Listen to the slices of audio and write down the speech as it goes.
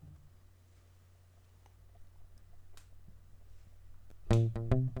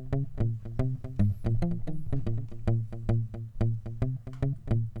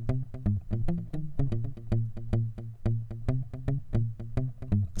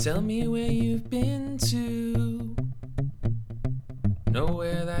Tell me where you've been to,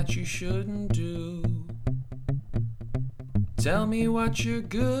 nowhere that you shouldn't do. Tell me what you're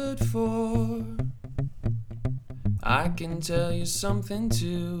good for, I can tell you something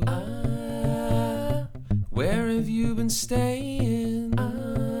too. Where have you been staying?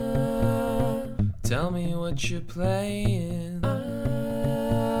 Tell me what you're playing.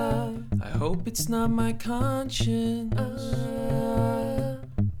 I hope it's not my conscience,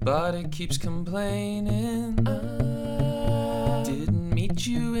 but it keeps complaining. Didn't meet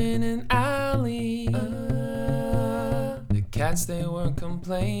you in an alley, the cats they weren't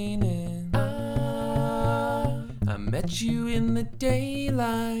complaining. I met you in the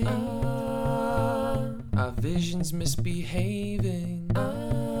daylight, our visions misbehaving.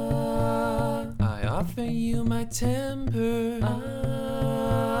 I offer you my temper,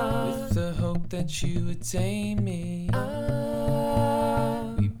 with the hope that you would tame me.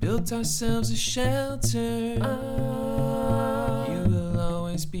 We built ourselves a shelter, you will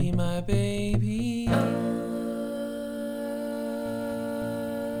always be my baby.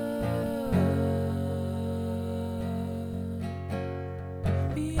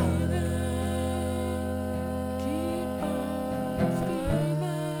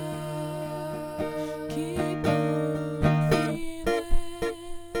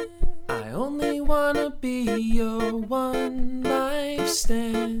 Wanna be your one life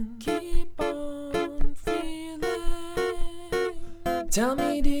stand. Keep on feeling. Tell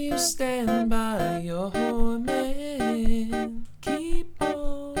me, do you stand by your man? Keep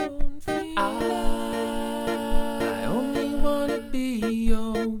on feeling. I only wanna be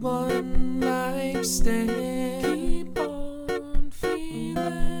your one life stand. Keep on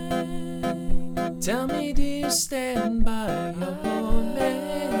feeling. Tell me, do you stand by your man?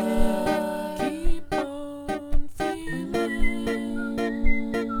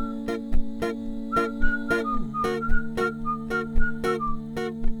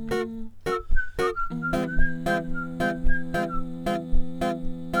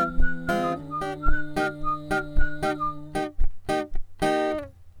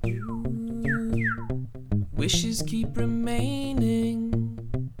 Wishes keep remaining,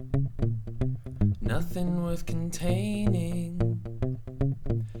 nothing worth containing.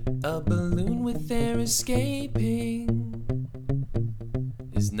 A balloon with air escaping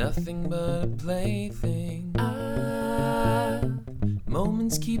is nothing but a plaything.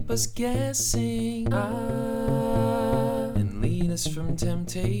 Moments keep us guessing and lead us from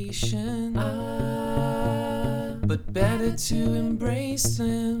temptation, but better to embrace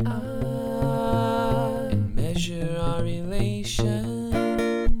them and measure our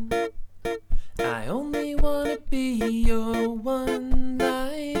relation. I only wanna be your one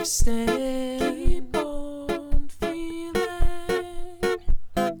life stand. Keep on feeling.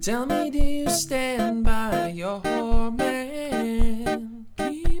 Tell me, do you stand by your man?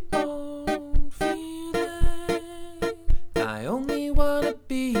 Keep on feeling. I only wanna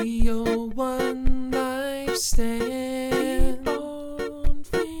be your one life stand. Keep on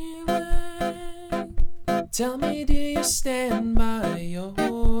feeling. Tell me, do you stand by your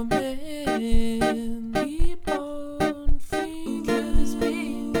man? Keep on feeling. Could this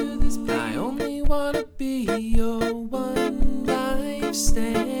be? I only wanna be your one life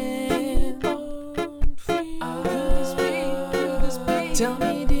stand. Keep on feeling. Could this be? Tell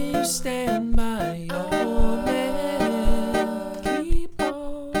me, do you stand by your man? Keep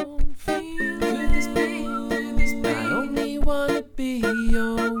on feeling. Could this be? I only wanna be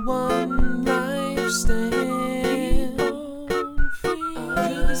your one life stand.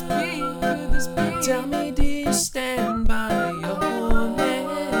 Could this be? Tell me.